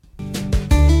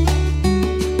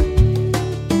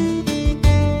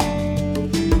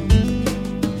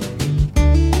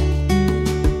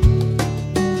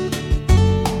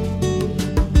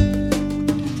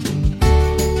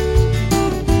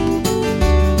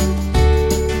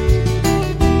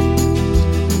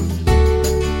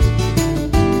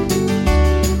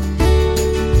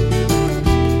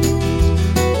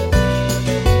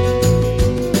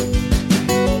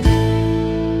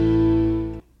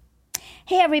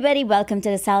everybody. Welcome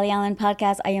to the Sally Allen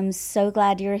Podcast. I am so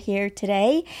glad you're here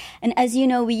today. And as you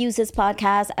know, we use this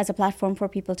podcast as a platform for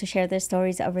people to share their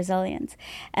stories of resilience.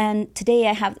 And today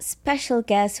I have a special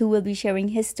guest who will be sharing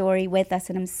his story with us.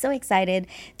 And I'm so excited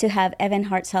to have Evan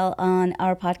Hartsell on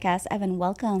our podcast. Evan,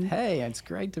 welcome. Hey, it's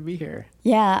great to be here.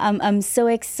 Yeah, I'm so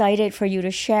excited for you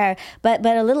to share. But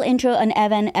a little intro on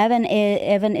Evan.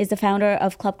 Evan is the founder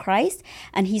of Club Christ,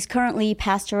 and he's currently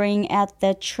pastoring at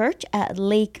the church at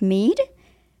Lake Mead.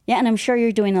 Yeah, and I'm sure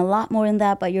you're doing a lot more than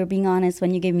that, but you're being honest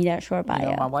when you give me that short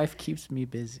bio. My wife keeps me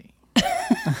busy.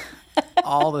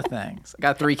 All the things. I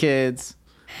got 3 kids,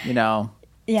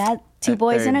 Yeah, 2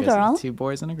 boys and a girl. 2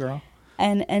 boys and a girl.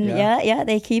 And yeah,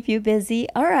 they keep you busy.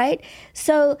 All right.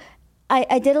 So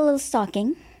I did a little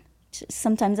stalking.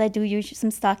 Sometimes I do use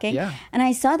some stalking. Yeah. And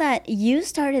I saw that you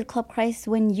started Club Christ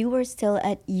when you were still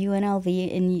at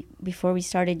UNLV. And before we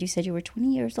started, you said you were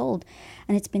 20 years old.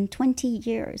 And it's been 20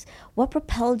 years. What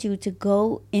propelled you to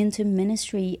go into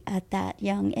ministry at that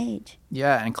young age?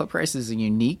 Yeah, and Club Christ is a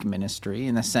unique ministry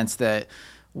in the sense that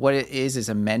what it is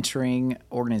a mentoring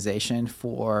organization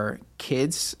for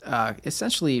kids,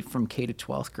 essentially from K to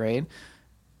 12th grade,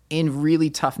 in really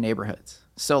tough neighborhoods.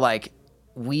 So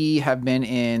we have been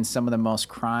in some of the most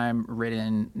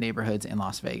crime-ridden neighborhoods in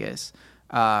Las Vegas.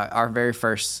 Our very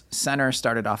first center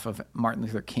started off of Martin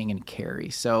Luther King and Cary.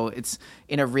 So it's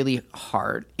in a really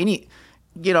hard,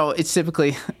 it's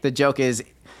typically, the joke is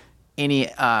any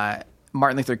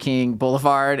Martin Luther King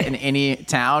Boulevard in any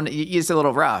town, it's a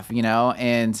little rough,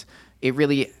 and it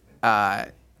really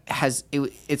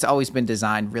it's always been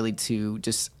designed really to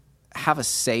just have a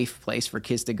safe place for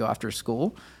kids to go after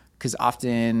school. Because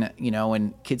often,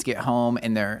 when kids get home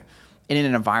and they're in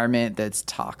an environment that's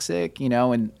toxic,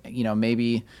 and,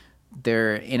 maybe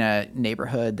they're in a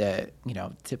neighborhood that,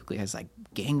 typically has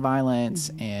gang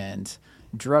violence and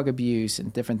drug abuse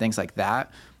and different things like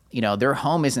that, their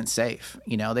home isn't safe.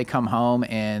 They come home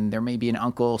and there may be an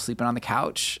uncle sleeping on the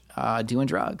couch doing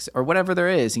drugs or whatever there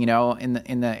is, in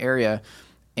the area.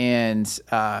 And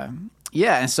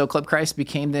so Club Christ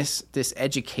became this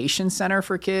education center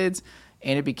for kids.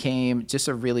 And it became just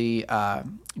a really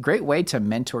great way to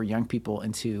mentor young people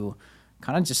into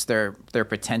kind of just their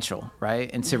potential, right?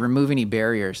 And to remove any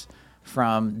barriers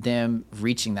from them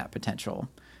reaching that potential.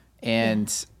 And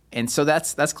so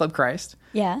that's Club Christ.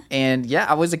 Yeah. And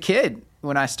I was a kid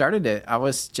when I started it. I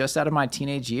was just out of my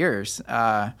teenage years.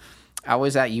 I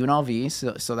was at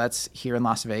UNLV, so that's here in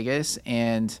Las Vegas.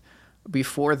 And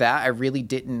before that, I really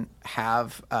didn't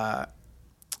have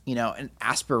an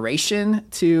aspiration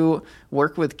to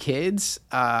work with kids.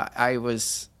 I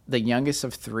was the youngest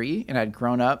of 3, and I'd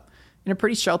grown up in a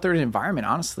pretty sheltered environment,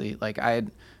 honestly. I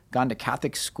had gone to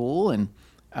Catholic school, and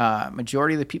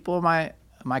majority of the people in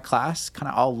my class kind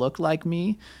of all looked like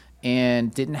me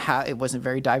and it wasn't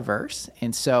very diverse.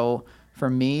 And so for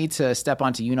me to step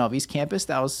onto UNLV's campus,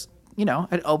 that was,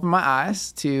 it opened my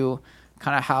eyes to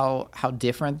kind of how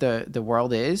different the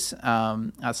world is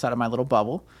outside of my little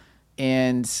bubble.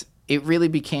 And it really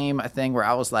became a thing where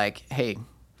I was like, hey,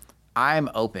 I'm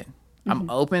open. Mm-hmm. I'm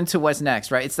open to what's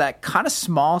next, right? It's that kind of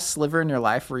small sliver in your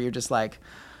life where you're just like,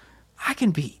 I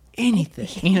can be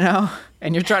anything,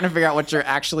 And you're trying to figure out what you're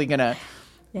actually going to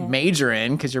major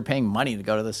in because you're paying money to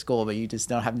go to the school, but you just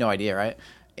have no idea, right?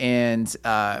 And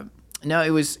no,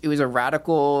 it was a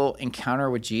radical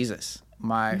encounter with Jesus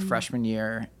my freshman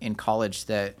year in college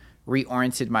that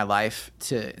reoriented my life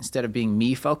to, instead of being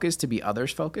me focused, to be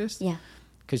others focused. Yeah.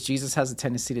 Because Jesus has a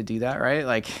tendency to do that,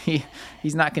 right?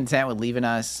 He's not content with leaving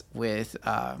us with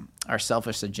our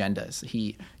selfish agendas.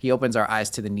 He opens our eyes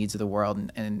to the needs of the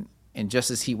world, and just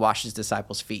as he washes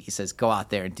disciples' feet, he says, go out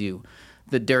there and do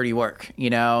the dirty work,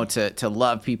 to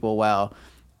love people well.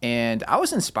 And I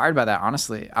was inspired by that,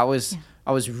 honestly. I was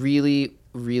really,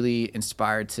 really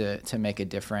inspired to make a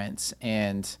difference.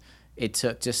 And it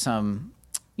took just some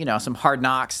hard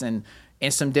knocks and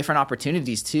some different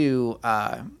opportunities too,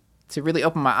 to really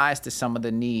open my eyes to some of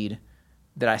the need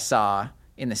that I saw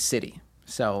in the city.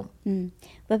 So,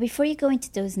 But before you go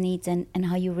into those needs and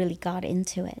how you really got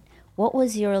into it, what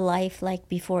was your life like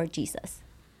before Jesus?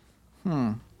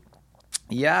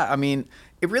 Yeah, I mean,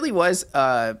 it really was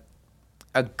a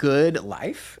good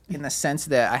life in the sense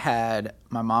that I had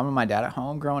my mom and my dad at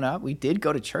home growing up. We did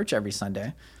go to church every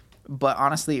Sunday, but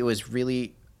honestly, it was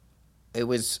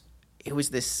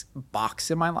this box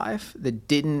in my life that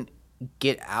didn't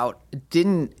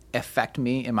affect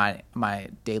me in my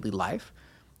daily life.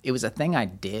 It was a thing I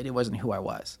did. It wasn't who I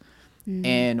was. Mm-hmm.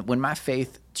 And when my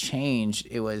faith changed,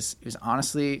 it was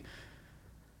honestly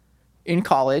in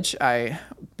college. I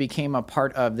became a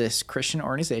part of this Christian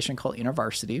organization called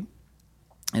University.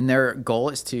 And their goal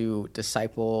is to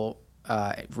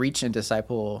reach and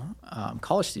disciple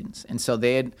college students. And so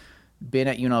they had been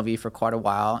at UNLV for quite a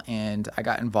while, and I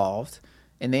got involved.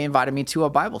 And they invited me to a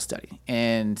Bible study.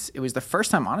 And it was the first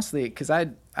time, honestly, because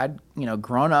I'd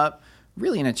grown up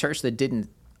really in a church that didn't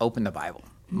open the Bible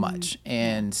much.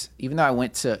 And even though I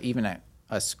went to even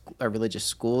a religious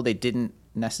school, they didn't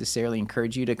necessarily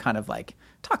encourage you to kind of like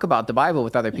talk about the Bible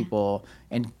with other people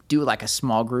and do like a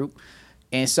small group.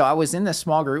 And so I was in this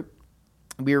small group.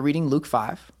 We were reading Luke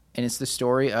 5, and it's the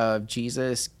story of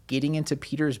Jesus getting into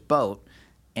Peter's boat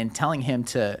and telling him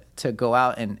to go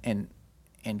out and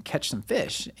catch some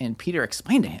fish. And Peter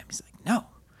explained to him, he's like, no,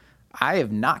 I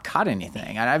have not caught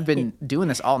anything. And I've been doing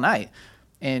this all night.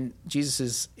 And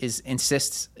Jesus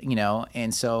insists,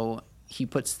 and so he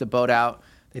puts the boat out.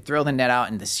 They throw the net out,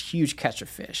 and this huge catch of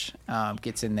fish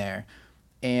gets in there.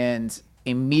 And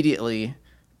immediately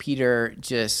Peter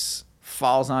just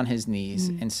falls on his knees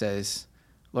and says,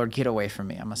 Lord, get away from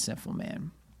me. I'm a sinful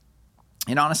man.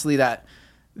 And honestly, that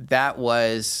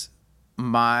was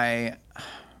my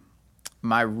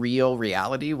real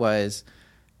reality. Was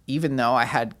even though I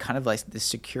had kind of like this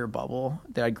secure bubble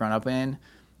that I'd grown up in,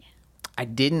 I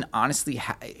didn't honestly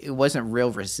it wasn't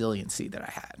real resiliency that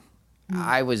I had.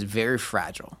 I was very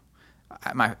fragile.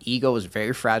 My ego was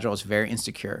very fragile. I was very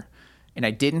insecure. And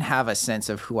I didn't have a sense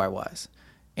of who I was.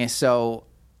 And so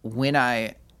when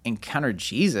I encountered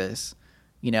Jesus,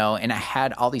 and I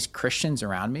had all these Christians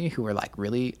around me who were like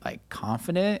really like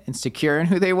confident and secure in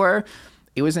who they were,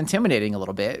 it was intimidating a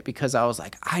little bit, because I was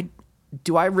like,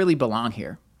 do I really belong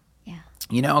here? Yeah.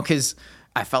 Because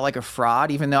I felt like a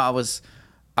fraud, even though I was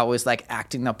like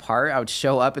acting the part. I would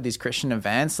show up at these Christian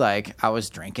events, like I was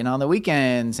drinking on the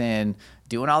weekends and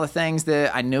doing all the things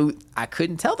that I knew I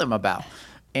couldn't tell them about.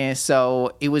 And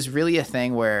so it was really a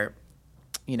thing where,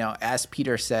 as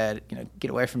Peter said,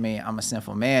 get away from me, I'm a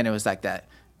sinful man. It was like that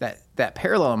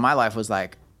parallel in my life was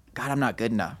like, God, I'm not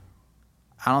good enough.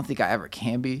 I don't think I ever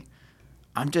can be.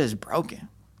 I'm just broken.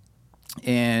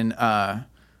 And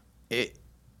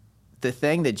the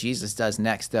thing that Jesus does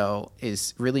next, though,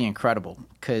 is really incredible,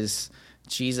 because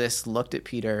Jesus looked at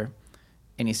Peter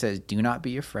and he says, do not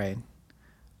be afraid.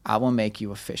 I will make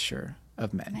you a fisher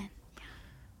of men. Amen.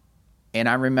 And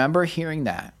I remember hearing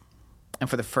that. And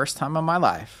for the first time in my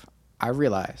life, I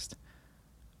realized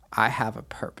I have a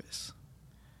purpose.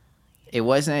 It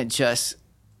wasn't just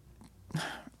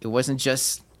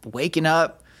waking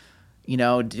up,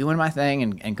 doing my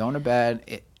thing and going to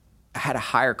bed. I had a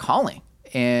higher calling.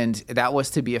 And that was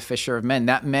to be a fisher of men.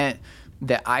 That meant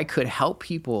that I could help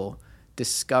people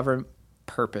discover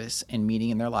purpose and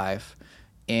meaning in their life.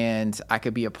 And I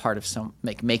could be a part of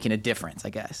making a difference, I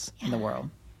guess, in the world.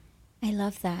 I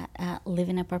love that,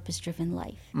 living a purpose-driven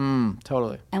life.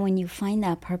 Totally. And when you find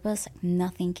that purpose,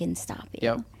 nothing can stop you.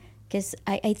 Yep. Because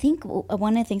I think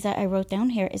one of the things that I wrote down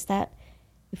here is that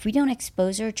if we don't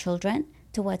expose our children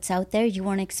to what's out there, you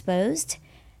weren't exposed,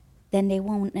 then they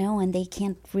won't know, and they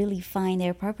can't really find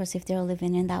their purpose if they're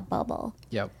living in that bubble.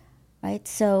 Yep. Right?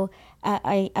 So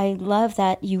I love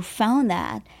that you found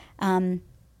that. How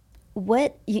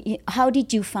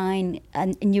did you find,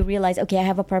 and you realize, okay, I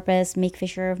have a purpose, make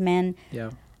fisher of men.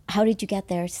 Yeah. How did you get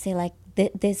there to say, like,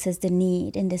 this is the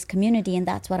need in this community, and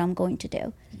that's what I'm going to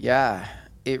do? Yeah,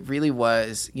 it really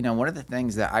was. One of the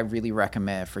things that I really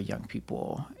recommend for young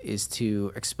people is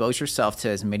to expose yourself to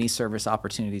as many service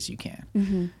opportunities you can.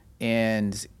 Mm-hmm.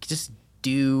 And just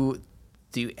do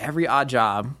every odd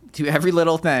job, do every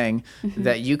little thing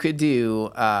that you could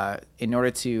do in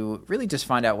order to really just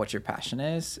find out what your passion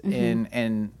is.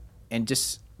 And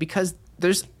just because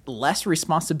there's less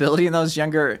responsibility in those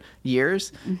younger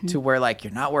years to where like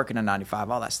you're not working a 9 to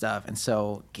 5, all that stuff. And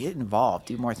so get involved,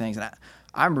 do more things. And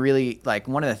I'm really like,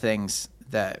 one of the things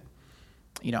that,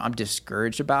 I'm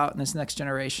discouraged about in this next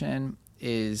generation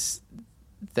is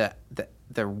the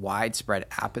widespread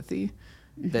apathy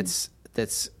that's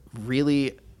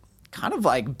really kind of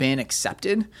like been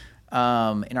accepted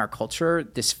in our culture.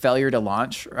 This failure to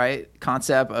launch, right,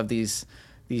 concept of these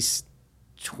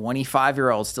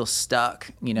 25-year-olds still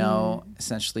stuck,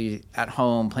 essentially at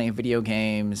home playing video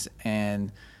games,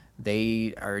 and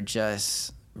they are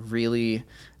just really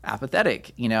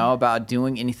apathetic, about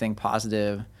doing anything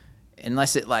positive,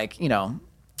 unless it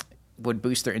would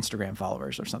boost their Instagram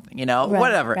followers or something,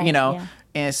 whatever. Yeah.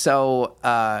 And so,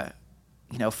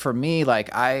 for me, like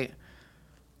I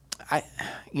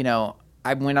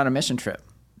went on a mission trip.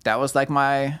 That was like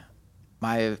my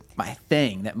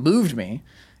thing that moved me.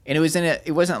 And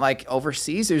it wasn't like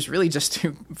overseas. It was really just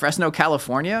to Fresno,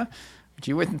 California, which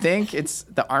you wouldn't think it's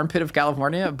the armpit of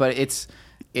California, but it's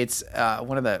it's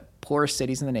one of the poorest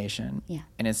cities in the nation. Yeah.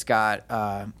 And it's got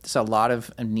just a lot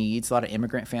of needs. A lot of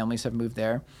immigrant families have moved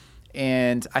there.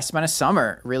 And I spent a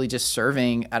summer really just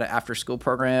serving at an after-school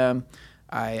program.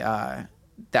 That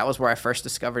was where I first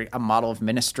discovered a model of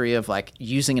ministry of like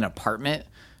using an apartment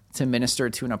to minister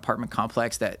to an apartment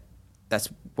complex that's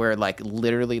where like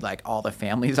literally like all the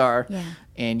families are. Yeah.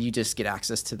 And you just get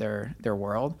access to their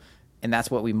world. And that's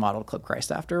what we modeled Club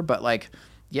Christ after. But like,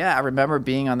 yeah, I remember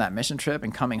being on that mission trip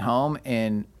and coming home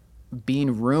and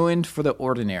being ruined for the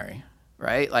ordinary,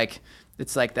 right? Like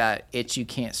it's like that itch you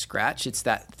can't scratch. It's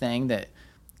that thing that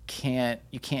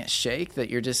you can't shake, that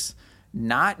you're just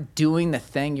not doing the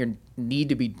thing you need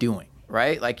to be doing,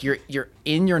 right? Like you're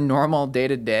in your normal day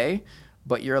to day,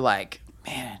 but you're like,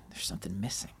 man, there's something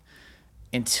missing.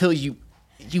 Until you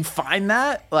find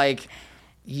that, like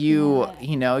you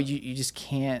just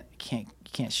can't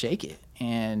shake it,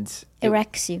 and it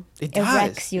wrecks you. It does. It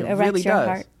wrecks you. It wrecks really your does.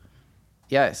 heart.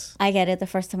 Yes, I get it. The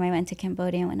first time I went to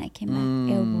Cambodia, when I came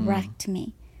back, it wrecked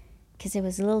me because it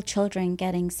was little children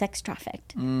getting sex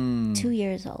trafficked, 2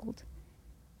 years old.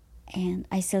 And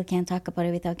I still can't talk about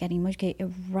it without getting emotional. It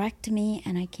wrecked me,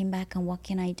 and I came back, and what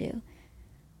can I do?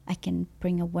 I can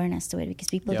bring awareness to it because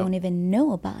people don't even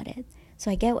know about it. So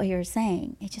I get what you're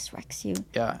saying. It just wrecks you.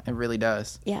 Yeah, it really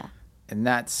does. Yeah. And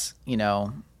that's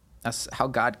how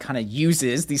God kind of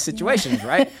uses these situations,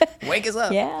 right? Wake us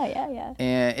up. Yeah.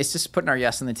 And it's just putting our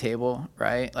yes on the table,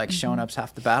 right? Like showing up's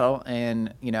half the battle.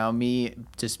 And, me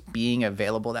just being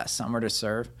available that summer to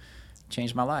serve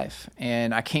changed my life.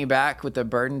 And I came back with the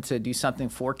burden to do something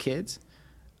for kids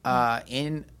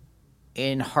in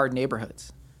hard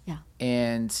neighborhoods. Yeah.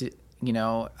 And,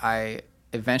 I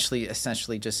eventually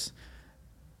essentially just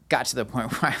got to the point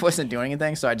where I wasn't doing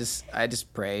anything. So I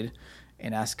just prayed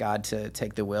and asked God to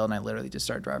take the wheel. And I literally just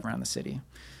started driving around the city.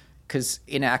 Because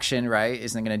inaction, right,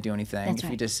 isn't going to do anything That's if you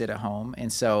right. just sit at home.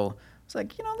 And so it's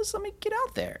like, just let me get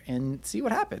out there and see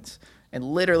what happens. And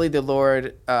literally the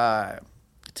Lord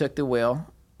took the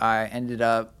wheel. I ended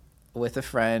up with a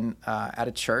friend at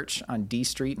a church on D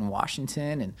Street in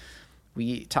Washington. And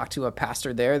we talked to a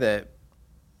pastor there that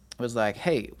was like,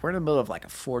 hey, we're in the middle of like a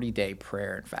 40-day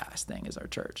prayer and fast thing as our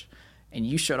church. And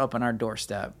you showed up on our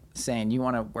doorstep saying you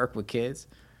want to work with kids.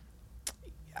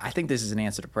 I think this is an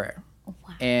answer to prayer.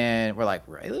 Wow. And we're like,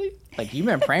 really? Like, you've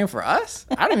been praying for us?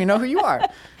 I don't even know who you are.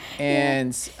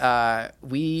 And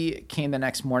we came the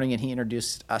next morning, and he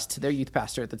introduced us to their youth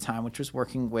pastor at the time, which was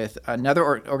working with another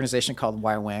organization called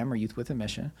YWAM, or Youth with a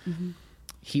Mission. Mm-hmm.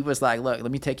 He was like, look,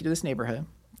 let me take you to this neighborhood.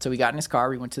 So we got in his car.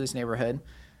 We went to this neighborhood.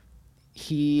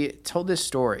 He told this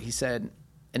story. He said,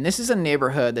 and this is a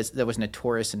neighborhood that was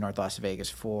notorious in North Las Vegas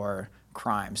for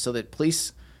crime. So that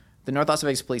the North Las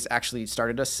Vegas police actually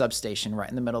started a substation right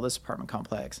in the middle of this apartment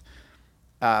complex.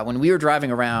 When we were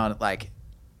driving around, like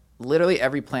literally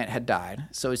every plant had died.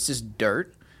 So it's just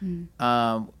dirt.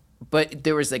 But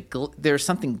there was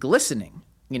something glistening,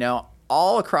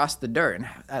 all across the dirt. And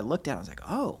I looked at it, I was like,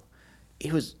 oh,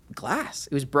 it was glass.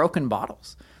 It was broken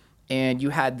bottles. And you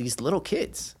had these little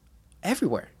kids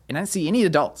everywhere. And I didn't see any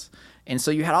adults. And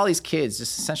so you had all these kids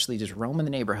just essentially just roaming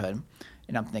the neighborhood.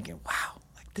 And I'm thinking, wow,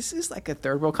 like this is like a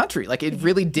third world country. Like it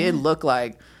really did look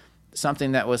like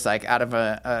something that was like out of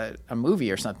a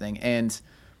movie or something. And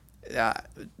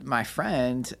my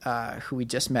friend who we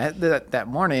just met that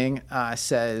morning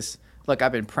says, look,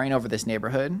 I've been praying over this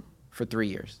neighborhood for 3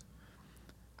 years.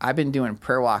 I've been doing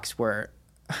prayer walks where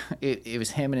it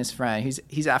was him and his friend.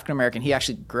 He's African-American. He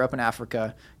actually grew up in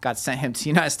Africa. God sent him to the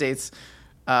United States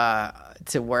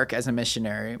to work as a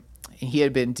missionary. He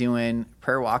had been doing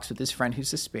prayer walks with his friend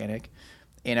who's Hispanic,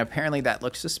 and apparently that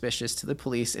looked suspicious to the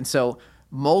police. And so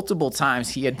multiple times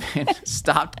he had been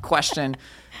stopped, questioned,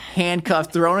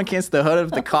 handcuffed, thrown against the hood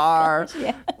of the car,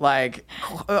 like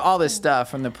all this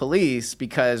stuff from the police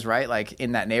because, right, like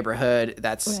in that neighborhood,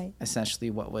 that's essentially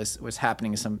what was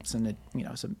happening, some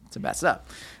bad stuff.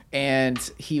 And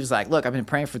he was like, look, I've been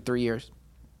praying for 3 years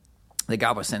that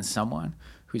God will send someone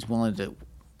who's willing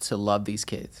to love these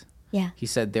kids. Yeah. He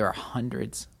said there are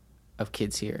hundreds of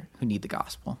kids here who need the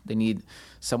gospel. They need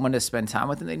someone to spend time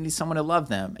with them. They need someone to love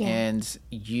them. Yeah. And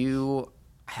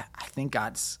I think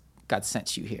God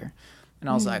sent you here. And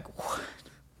I was like, what?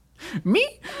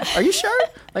 Me? Are you sure?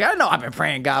 Like, I know I've been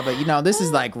praying God, but this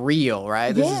is like real,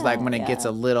 right? This is like when it gets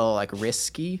a little like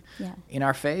risky in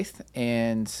our faith.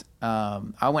 And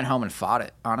I went home and fought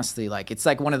it. Honestly, like it's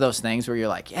like one of those things where you're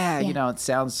like, it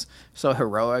sounds so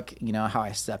heroic, how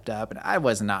I stepped up. And I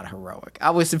was not heroic.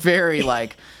 I was very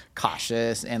like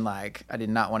cautious and like I did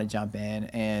not want to jump in.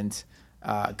 And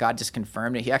God just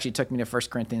confirmed it. He actually took me to 1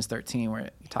 Corinthians 13 where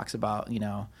it talks about,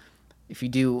 if you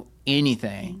do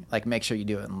anything, like make sure you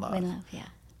do it in love. In love, yeah.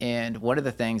 And one of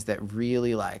the things that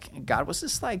really like God was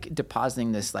just like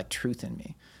depositing this like truth in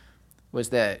me was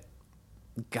that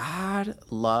God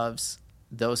loves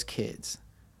those kids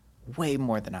way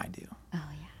more than I do. Oh,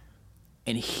 yeah.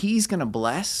 And he's going to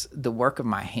bless the work of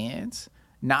my hands,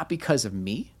 not because of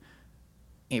me.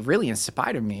 It really in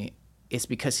spite of me. It's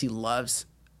because he loves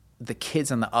the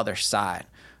kids on the other side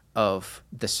of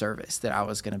the service that I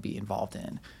was going to be involved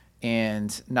in.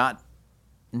 And not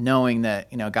knowing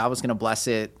that, God was going to bless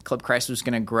it. Club Christ was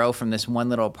going to grow from this one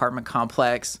little apartment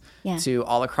complex to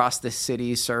all across the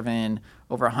city, serving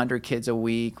over 100 kids a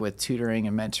week with tutoring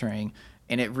and mentoring.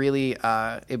 And it really,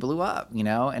 it blew up,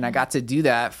 and I got to do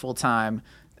that full time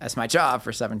as my job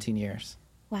for 17 years.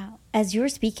 Wow. As you're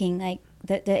speaking, like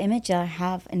the image that I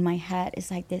have in my head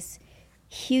is like this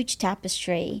huge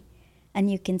tapestry, and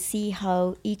you can see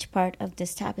how each part of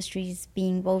this tapestry is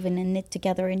being woven and knit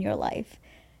together in your life.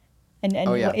 And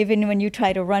even when you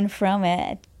try to run from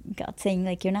it, God's saying,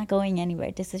 like, you're not going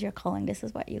anywhere. This is your calling. This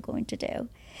is what you're going to do.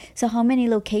 So how many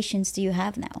locations do you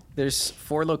have now? There's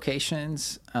 4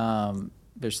 locations.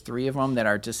 There's 3 of them that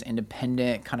are just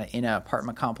independent, kind of in an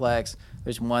apartment complex.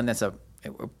 There's one that's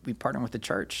we partner with the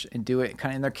church and do it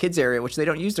kind of in their kids area, which they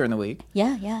don't use during the week.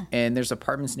 Yeah, yeah. And there's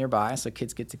apartments nearby, so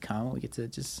kids get to come. We get to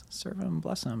just serve them and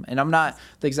bless them. And I'm not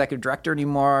the executive director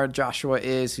anymore. Joshua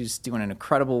is, who's doing an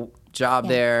incredible job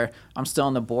there. I'm still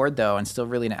on the board, though, and still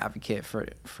really an advocate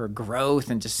for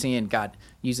growth and just seeing God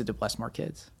use it to bless more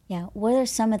kids. Yeah. What are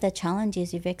some of the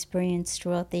challenges you've experienced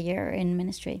throughout the year in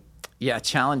ministry? Yeah,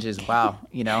 challenges. Wow.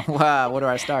 Wow, where do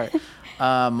I start?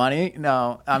 Money?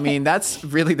 No. I mean, that's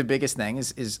really the biggest thing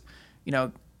is, if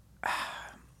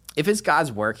it's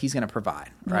God's work, he's going to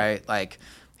provide, right? Like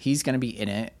he's going to be in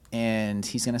it and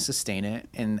he's going to sustain it.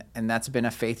 And that's been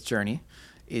a faith journey,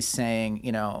 is saying,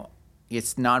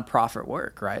 it's nonprofit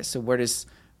work, right? So where does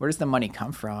the money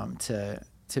come from to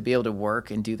be able to work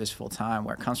and do this full time?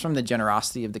 Where it comes from the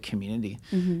generosity of the community.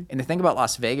 Mm-hmm. And the thing about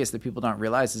Las Vegas that people don't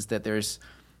realize is that there's,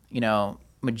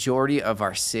 majority of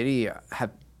our city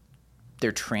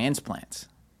they're transplants,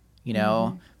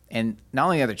 and not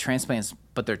only are they transplants,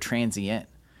 but they're transient.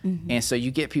 Mm-hmm. And so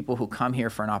you get people who come here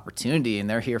for an opportunity and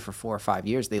they're here for 4 or 5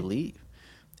 years, they leave.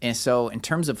 And so in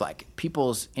terms of like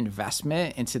people's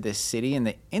investment into this city and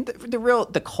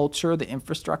the culture, the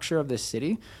infrastructure of this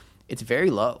city, it's very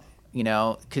low,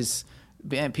 because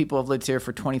people have lived here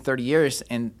for 20, 30 years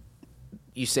and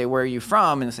you say, where are you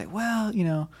from? And it's like, well,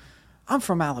 I'm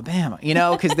from Alabama,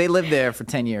 because they lived there for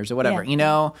 10 years or whatever,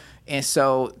 And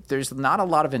so there's not a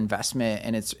lot of investment,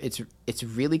 and it's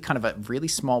really kind of a really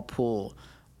small pool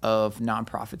of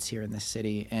nonprofits here in this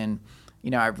city. And,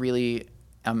 I really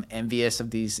am envious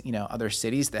of these, other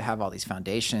cities that have all these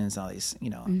foundations, all these,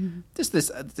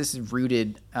 this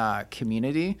rooted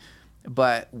community.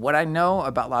 But what I know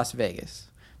about Las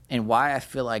Vegas and why I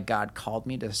feel like God called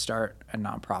me to start a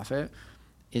nonprofit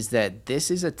is that this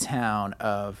is a town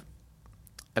of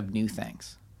new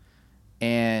things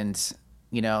and,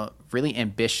 really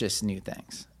ambitious new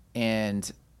things. And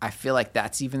I feel like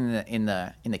that's even in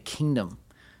the kingdom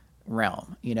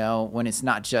realm, when it's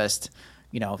not just,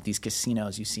 these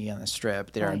casinos you see on the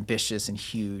strip that are ambitious and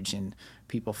huge and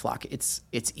people flock. It's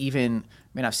even,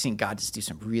 I've seen God just do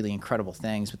some really incredible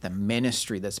things with the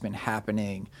ministry that's been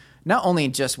happening, not only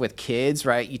just with kids,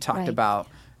 right? You talked about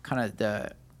kind of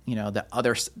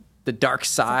the dark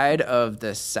side of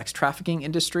the sex trafficking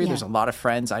industry. Yeah. There's a lot of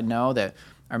friends I know that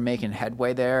are making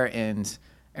headway there and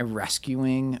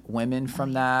rescuing women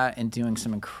from that and doing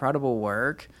some incredible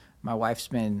work. My wife's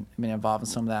been involved in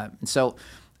some of that. And so,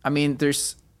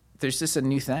 there's just a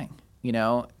new thing,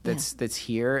 that's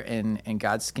here and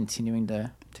God's continuing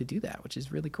to do that, which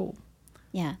is really cool.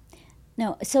 Yeah.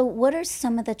 No. So what are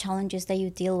some of the challenges that you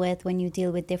deal with when you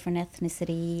deal with different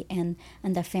ethnicity and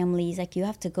the families? Like you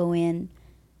have to go in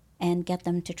and get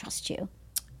them to trust you.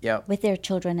 Yeah. With their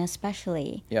children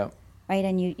especially. Yeah. Right?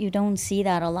 And you don't see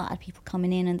that a lot. People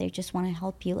coming in and they just want to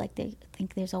help you. Like they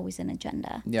think there's always an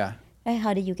agenda. Yeah. Right?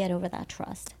 How do you get over that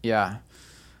trust? Yeah.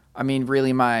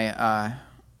 Really my,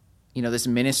 this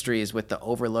ministry is with the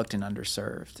overlooked and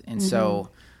underserved. And so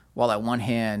while at one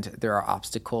hand there are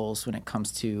obstacles when it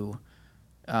comes to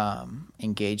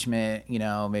engagement,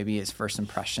 maybe it's first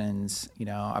impressions,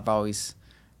 I've always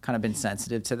kind of been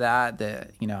sensitive to that,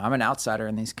 I'm an outsider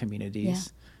in these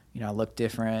communities. Yeah. I look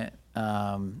different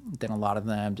than a lot of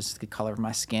them, just the color of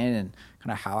my skin and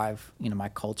kind of how I've, my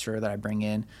culture that I bring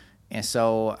in. And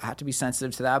so I have to be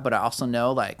sensitive to that. But I also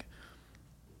know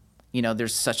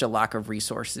there's such a lack of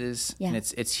resources, and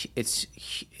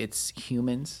it's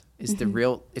humans is the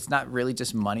real, it's not really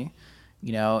just money.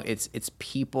 It's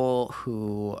people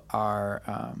who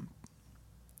are,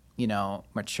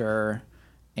 mature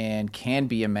and can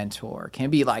be a mentor, can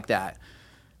be like that.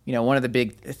 One of the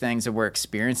big things that we're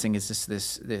experiencing is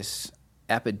this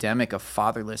epidemic of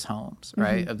fatherless homes,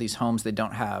 right? Of these homes that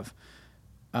don't have,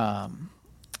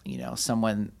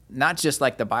 someone, not just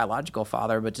like the biological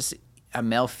father, but just a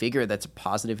male figure that's a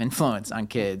positive influence on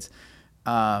kids.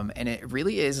 And it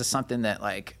really is something that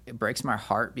it breaks my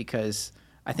heart, because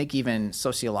I think even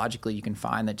sociologically you can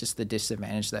find that just the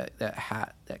disadvantage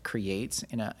that creates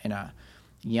in a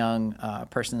young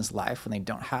person's life when they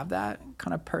don't have that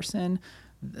kind of person,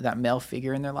 that male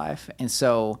figure in their life. And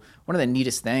so one of the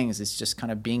neatest things is just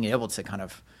kind of being able to kind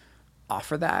of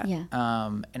offer that. Yeah.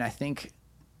 And I think,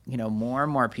 more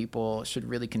and more people should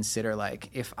really consider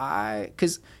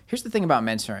because here's the thing about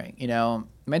mentoring,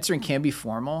 mentoring can be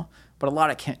formal, but a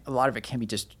lot of it can be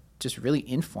just really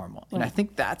informal. Right. And I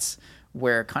think that's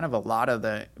where kind of a lot of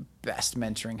the best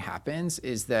mentoring happens,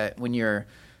 is that when you're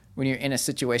in a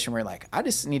situation where I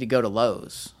just need to go to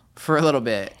Lowe's for a little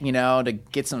bit, to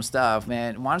get some stuff,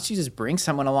 man, why don't you just bring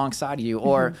someone alongside of you?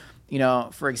 Or,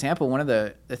 for example, one of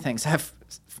the things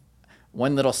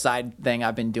one little side thing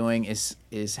I've been doing is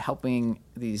helping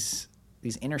these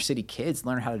inner city kids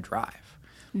learn how to drive.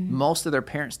 Most of their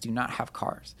parents do not have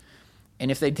cars.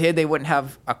 And if they did, they wouldn't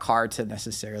have a car to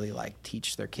necessarily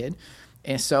teach their kid.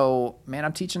 And so, man,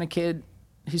 I'm teaching a kid,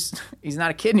 he's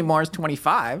not a kid anymore, he's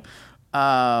 25.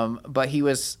 But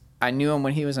I knew him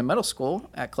when he was in middle school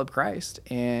at Club Christ,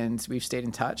 and we've stayed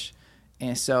in touch.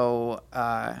 And so,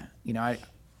 I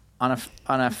on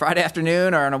a Friday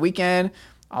afternoon or on a weekend,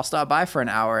 I'll stop by for an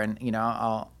hour, and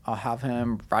I'll have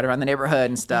him ride around the neighborhood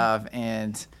and stuff.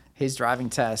 And his driving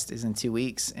test is in 2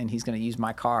 weeks, and he's going to use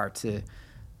my car to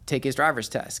take his driver's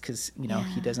test, because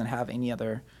he doesn't have any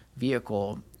other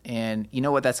vehicle. And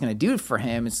what that's going to do for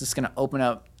him is just going to open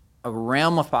up a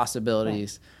realm of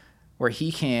possibilities. Right. Where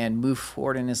he can move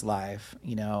forward in his life,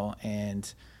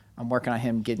 and I'm working on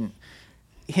him getting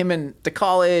him into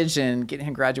college and getting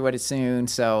him graduated soon.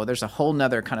 So there's a whole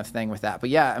nother kind of thing with that.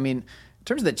 But yeah, I mean, in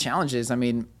terms of the challenges, I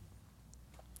mean,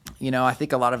 I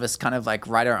think a lot of us kind of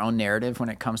write our own narrative when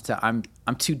it comes to I'm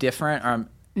too different, or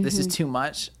this is too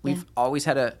much. We've always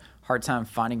had a hard time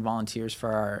finding volunteers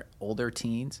for our older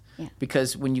teens,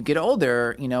 because when you get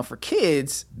older, for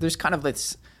kids, there's kind of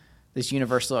this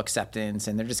universal acceptance,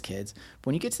 and they're just kids. But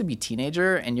when you get to be a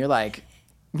teenager and you're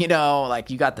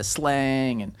you got the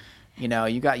slang, and you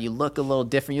look a little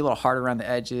different, you're a little hard around the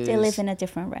edges. They live in a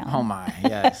different realm. Oh my,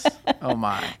 yes. Oh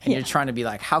my. And you're trying to be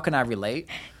how can I relate?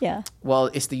 Yeah. Well,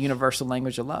 it's the universal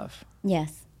language of love.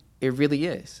 Yes. It really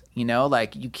is.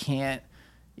 You can't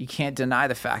deny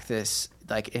the fact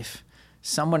that if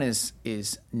someone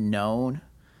is known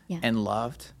and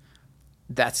loved,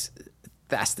 that's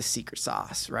the secret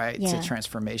sauce, right? Yeah. To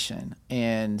transformation.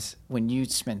 And when you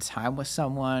spend time with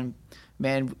someone,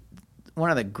 man, one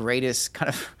of the greatest kind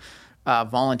of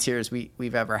volunteers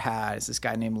we've ever had is this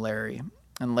guy named Larry.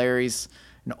 And Larry's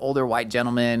an older white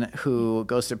gentleman who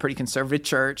goes to a pretty conservative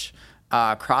church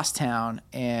across town.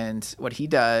 And what he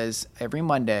does every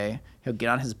Monday, he'll get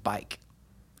on his bike,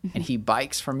 and he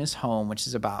bikes from his home, which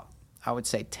is about, I would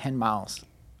say, 10 miles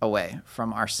away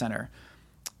from our center,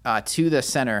 to the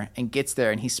center, and gets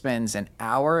there, and he spends an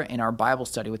hour in our Bible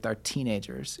study with our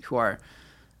teenagers, who are,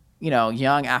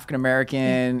 young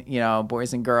African-American,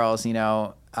 boys and girls, who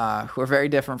are very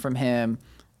different from him,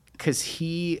 because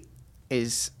he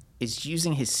is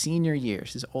using his senior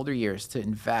years, his older years, to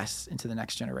invest into the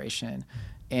next generation.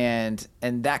 And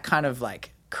that kind of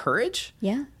courage.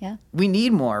 Yeah. Yeah. We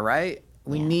need more, right?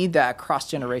 We need that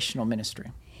cross-generational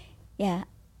ministry. Yeah.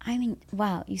 I mean,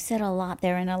 wow, you said a lot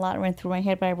there, and a lot went through my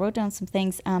head, but I wrote down some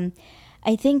things.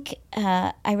 I think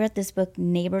I read this book,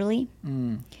 Neighborly.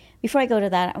 Before I go to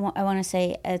that, I want to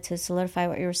say, to solidify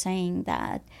what you were saying,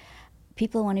 that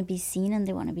people want to be seen and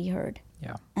they want to be heard.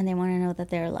 Yeah. And they want to know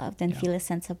that they're loved and feel a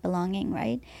sense of belonging,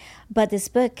 right? But this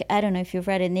book, I don't know if you've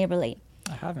read it, Neighborly.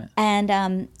 I haven't.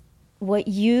 And what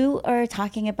you are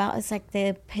talking about is the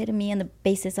epitome and the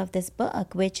basis of this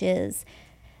book, which is,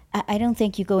 I don't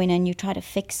think you go in and you try to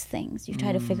fix things. You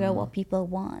try to figure out what people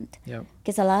want.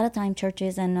 Because a lot of time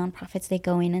churches and nonprofits, they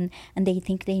go in and they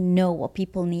think they know what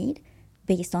people need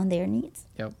based on their needs.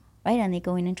 Yep. Right? And they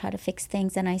go in and try to fix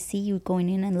things. And I see you going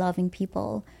in and loving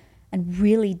people and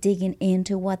really digging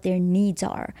into what their needs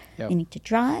are. Yep. You need to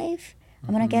drive.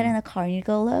 I'm going to get in the car. You need to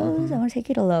go to Lowe's. I want to take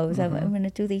you to Lowe's. I'm going to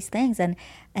do these things. And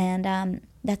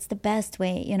that's the best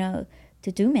way,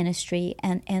 to do ministry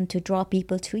and to draw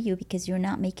people to you, because you're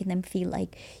not making them feel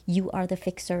like you are the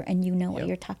fixer and you know what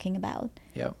you're talking about.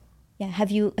 Yep. Yeah.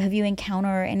 Have you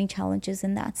encountered any challenges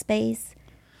in that space?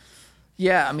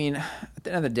 Yeah, I mean, at the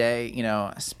end of the day,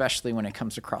 especially when it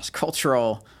comes to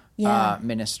cross-cultural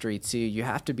ministry too, you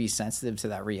have to be sensitive to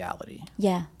that reality.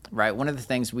 Yeah. Right. One of the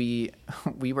things we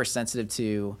were sensitive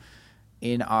to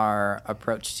in our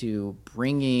approach to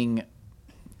bringing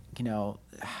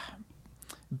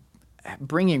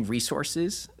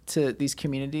resources to these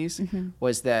communities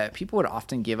was that people would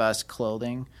often give us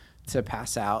clothing to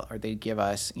pass out, or they'd give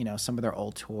us, some of their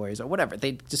old toys or whatever.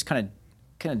 They just kind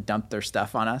of dump their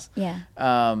stuff on us. Yeah.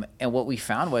 And what we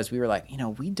found was we were like,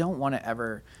 we don't want to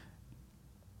ever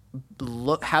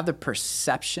have the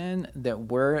perception that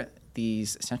we're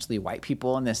these essentially white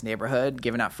people in this neighborhood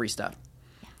giving out free stuff.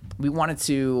 We wanted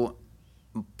to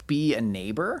be a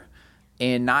neighbor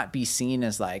and not be seen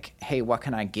as like, hey, what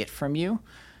can I get from you?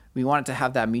 We wanted to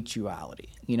have that mutuality,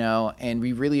 and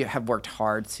we really have worked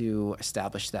hard to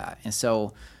establish that. And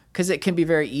so, because it can be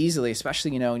very easily,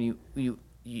 especially, when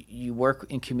you work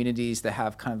in communities that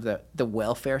have kind of the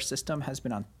welfare system has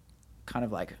been on kind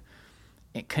of like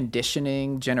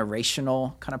conditioning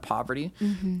generational kind of poverty.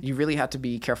 You really have to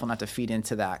be careful not to feed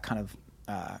into that kind of,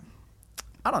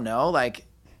 I don't know, like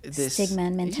this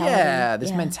stigma mentality. Yeah,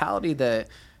 this mentality that,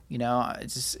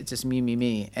 it's just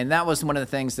me. And that was one of the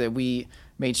things that we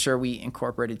made sure we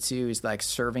incorporated too, is like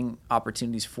serving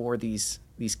opportunities for these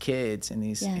kids in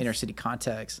these inner city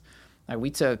contexts. Like we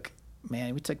took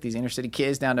these inner city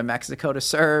kids down to Mexico to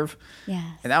serve. Yes.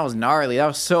 And that was gnarly. That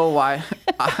was so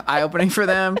eye-opening for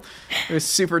them. It was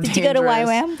super dangerous. Did you go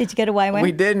to YWAM?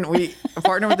 We didn't. We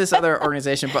partnered with this other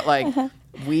organization, but like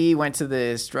we went to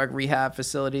this drug rehab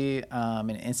facility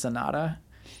in Ensenada,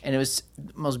 and it was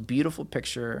the most beautiful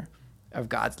picture of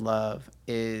God's love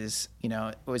is,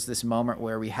 it was this moment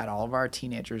where we had all of our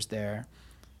teenagers there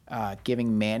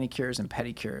giving manicures and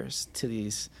pedicures to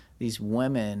these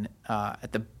women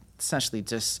at the essentially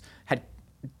just had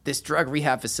this drug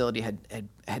rehab facility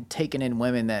had taken in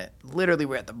women that literally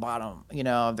were at the bottom,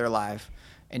 of their life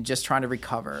and just trying to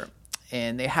recover.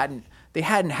 And they hadn't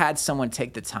had someone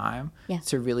take the time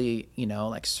to really,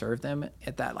 like serve them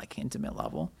at that like intimate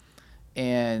level.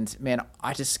 And man,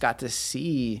 I just got to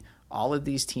see all of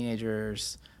these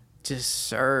teenagers just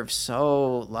serve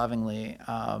so lovingly,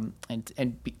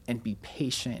 and be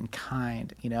patient and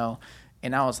kind,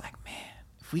 And I was like, man,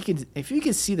 if we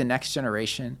could see the next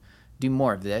generation do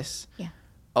more of this,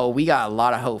 we got a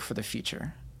lot of hope for the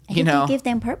future. And you give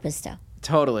them purpose, though.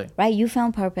 Totally. Right? You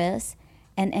found purpose,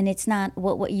 and it's not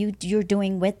what you're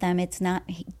doing with them. It's not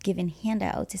giving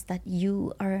handouts. It's that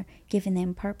you are giving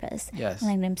them purpose. Yes. And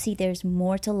letting them see there's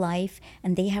more to life,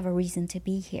 and they have a reason to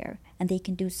be here, and they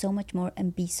can do so much more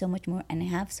and be so much more and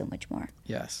have so much more.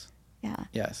 Yes. Yeah.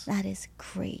 Yes. That is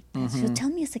great. So tell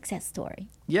me a success story.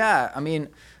 Yeah. I mean,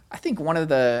 I think one of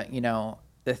the,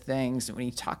 the things when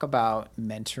you talk about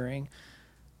mentoring,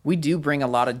 we do bring a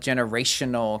lot of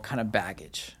generational kind of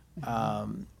baggage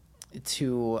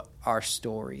to our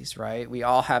stories, right? We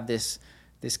all have this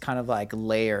kind of like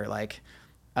layer, like,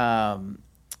 and,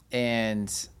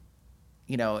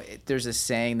 there's a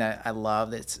saying that I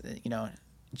love that's,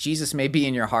 Jesus may be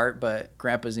in your heart, but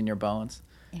grandpa's in your bones.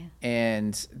 Yeah.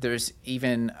 And there's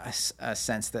even a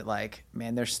sense that like,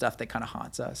 man, there's stuff that kind of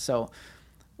haunts us. So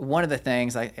one of the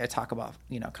things I talk about,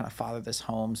 kind of fatherless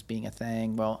homes being a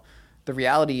thing. Well, the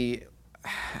reality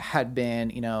had been,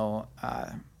 you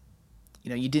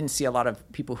didn't see a lot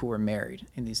of people who were married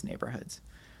in these neighborhoods.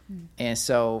 And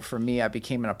so for me, I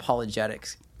became an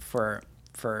apologetics for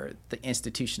the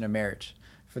institution of marriage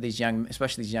for these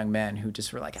especially these young men who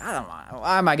just were like, I don't know,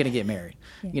 why am I going to get married?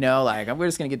 Like we're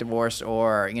just going to get divorced,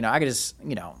 or, I could just,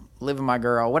 live with my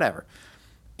girl, whatever.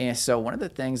 And so one of the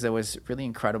things that was really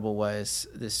incredible was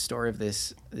this story of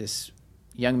this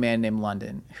young man named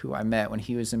London, who I met when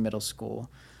he was in middle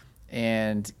school,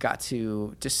 and got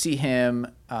to just see him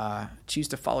choose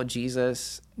to follow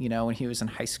Jesus, when he was in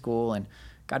high school. And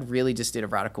God really just did a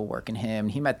radical work in him.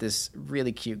 He met this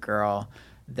really cute girl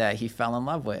that he fell in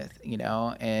love with,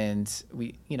 and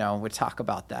we, would talk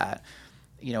about that,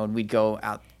 and we'd go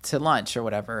out to lunch or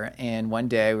whatever. And one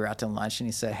day we were out to lunch and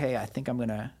he said, hey, I think I'm going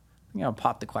to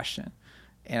pop the question.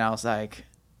 And I was like,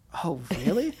 oh,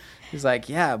 really? He's like,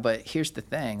 yeah, but here's the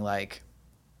thing. Like,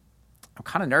 I'm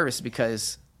kind of nervous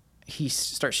because he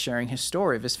starts sharing his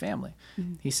story of his family.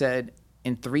 He said,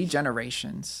 in 3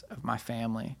 generations of my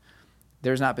family,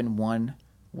 there's not been one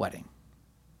wedding.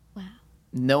 Wow.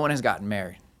 No one has gotten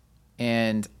married.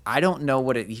 And I don't know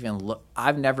what it even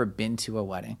I've never been to a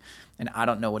wedding, and I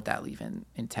don't know what that even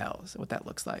entails, what that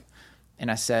looks like. And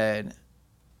I said,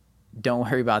 don't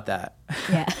worry about that.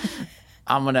 Yeah.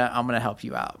 I'm gonna help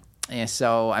you out. And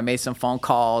so I made some phone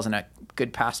calls and a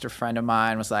good pastor friend of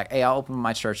mine was like, hey, I'll open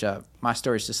my church up. My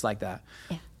story's just like that.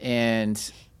 Yeah.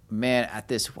 And man, at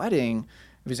this wedding,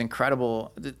 it was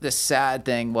incredible. The sad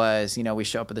thing was, we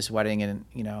show up at this wedding and,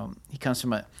 he comes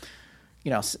from a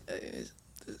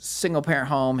single parent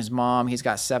home. His mom, he's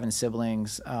got 7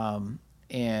 siblings.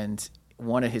 And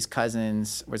one of his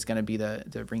cousins was going to be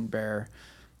the ring bearer.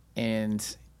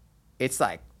 And it's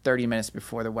like 30 minutes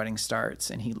before the wedding starts.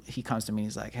 And he comes to me and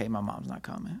he's like, hey, my mom's not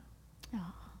coming.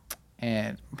 Oh.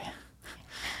 And man,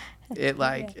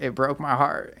 it broke my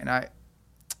heart. And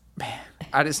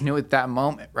I just knew at that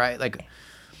moment, right? Like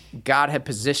God had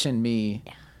positioned me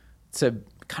to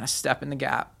kind of step in the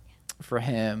gap for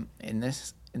him in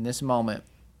this moment.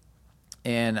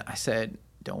 And I said,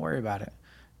 don't worry about it,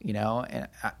 and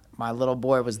my little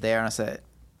boy was there and I said,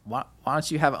 why don't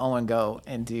you have Owen go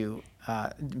and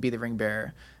be the ring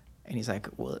bearer? And he's like,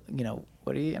 well,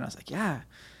 what are you? And I was like, yeah.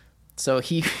 So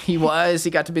he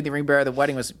got to be the ring bearer. The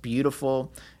wedding was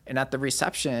beautiful. And at the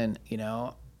reception,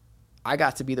 I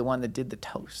got to be the one that did the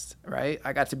toast, right?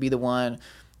 I got to be the one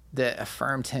that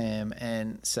affirmed him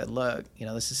and said, look,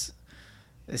 this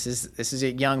is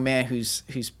a young man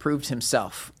who's proved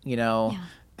himself,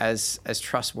 as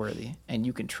trustworthy, and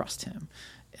you can trust him.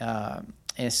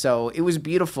 And so it was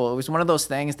beautiful. It was one of those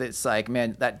things that's like,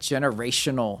 man, that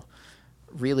generational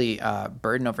really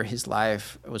burden over his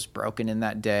life was broken in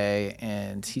that day,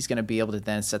 and he's going to be able to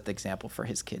then set the example for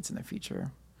his kids in the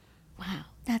future. Wow,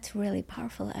 that's really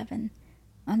powerful, Evan.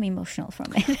 I'm emotional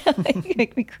from it. You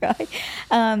make me cry.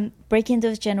 Breaking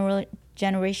those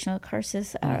generational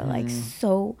curses are like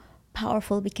so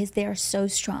powerful because they are so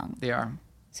strong. They are.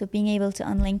 So being able to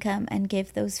unlink them and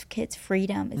give those kids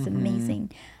freedom is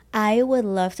amazing. I would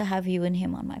love to have you and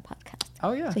him on my podcast.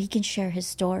 Oh, yeah. So he can share his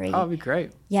story. Oh, it'd be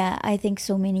great. Yeah, I think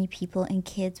so many people and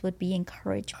kids would be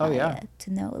encouraged by it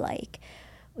to know, like,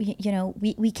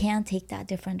 we can take that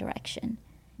different direction.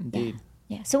 Indeed.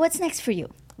 Yeah. So what's next for you?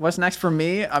 What's next for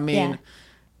me? I mean,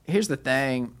 here's the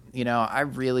thing. I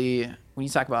really, when you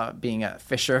talk about being a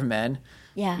fisher of men,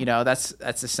 that's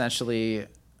essentially,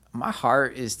 my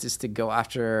heart is just to go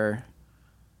after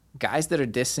guys that are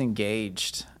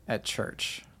disengaged at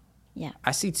church. Yeah.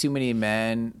 I see too many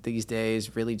men these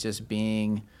days really just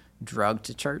being drugged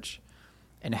to church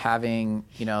and having,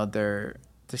 their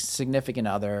significant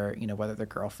other, whether their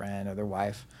girlfriend or their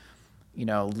wife,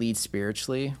 lead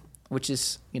spiritually, which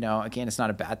is, again, it's not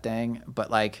a bad thing, but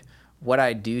like what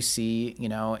I do see,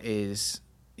 is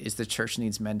the church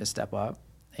needs men to step up,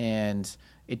 and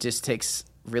it just takes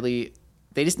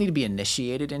they just need to be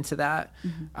initiated into that.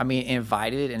 I mean,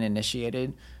 invited and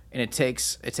initiated. And it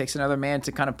takes another man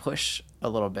to kind of push a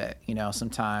little bit,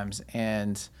 sometimes.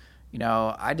 And,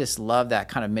 I just love that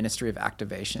kind of ministry of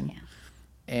activation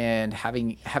and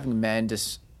having men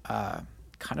just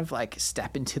kind of like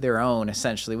step into their own,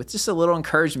 essentially, with just a little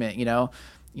encouragement. I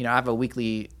have a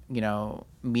weekly,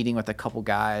 meeting with a couple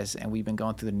guys, and we've been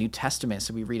going through the New Testament.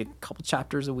 So we read a couple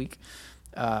chapters a week,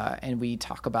 and we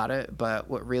talk about it. But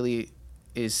what really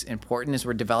is important is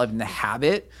we're developing the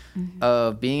habit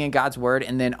of being in God's word,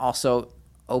 and then also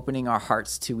opening our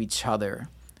hearts to each other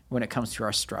when it comes to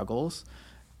our struggles.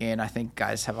 And I think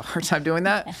guys have a hard time doing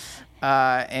that.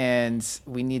 And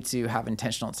we need to have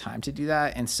intentional time to do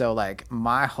that. And so like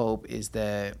my hope is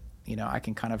that, I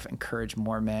can kind of encourage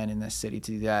more men in this city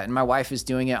to do that. And my wife is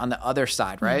doing it on the other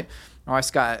side, right? My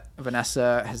wife's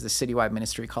Vanessa has this citywide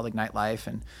ministry called Ignite Life,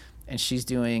 and she's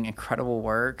doing incredible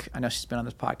work. I know she's been on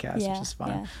this podcast, which is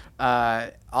fun.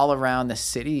 All around the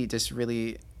city, just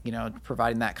really,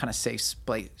 providing that kind of safe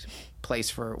place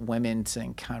for women to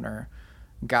encounter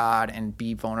God and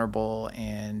be vulnerable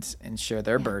and share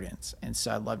their burdens. And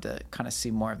so I'd love to kind of see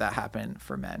more of that happen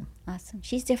for men. Awesome.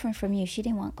 She's different from you. She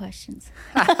didn't want questions.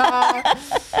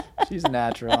 She's a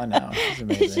natural. I know. She's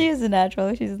amazing. She is a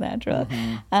natural. She's a natural.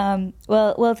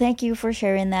 Well, thank you for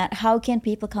sharing that. How can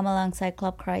people come alongside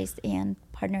Club Christ and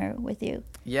partner with you?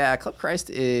 Yeah, Club Christ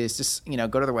is just,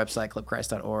 go to their website,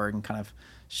 clubchrist.org, and kind of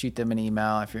shoot them an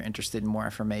email if you're interested in more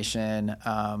information.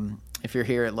 If you're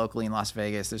here locally in Las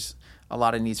Vegas, there's a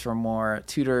lot of needs for more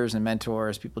tutors and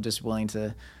mentors, people just willing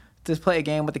to play a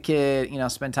game with the kid,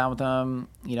 spend time with them.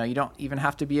 You don't even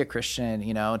have to be a Christian,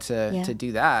 to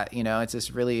do that. It's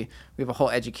just really, we have a whole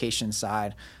education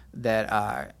side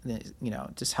that,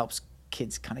 just helps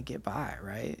kids kind of get by,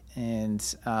 right? And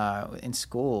in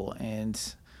school. And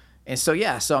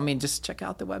so, so, I mean, just check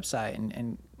out the website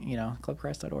and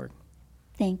clubchrist.org.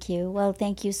 Thank you. Well,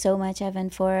 thank you so much,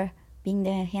 Evan, for being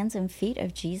the hands and feet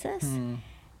of Jesus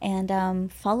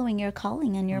and following your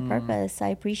calling and your purpose. I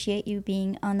appreciate you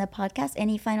being on the podcast.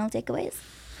 Any final takeaways?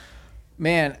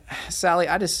 Man, Sally,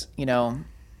 I just,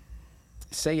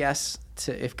 say yes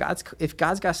if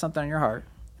God's got something on your heart,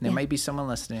 and there Yeah. might be someone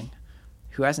listening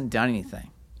who hasn't done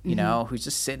anything, you know, who's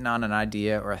just sitting on an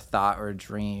idea or a thought or a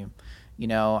dream, you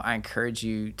know, I encourage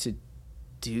you to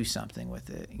do something with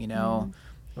it, you know,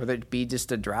 whether it be just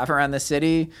to drive around the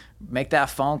city, make that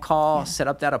phone call, set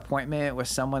up that appointment with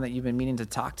someone that you've been meaning to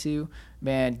talk to,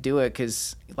 man, do it,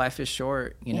 because life is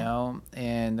short, you know,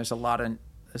 and there's a lot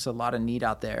of need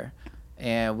out there,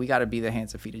 and we got to be the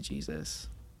hands and feet of Jesus.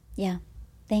 Yeah.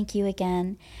 Thank you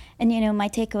again. And, you know, my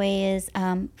takeaway is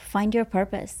find your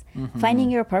purpose.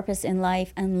 Finding your purpose in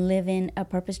life and living a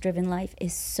purpose-driven life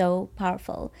is so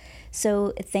powerful.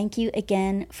 So thank you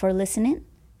again for listening.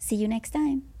 See you next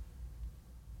time.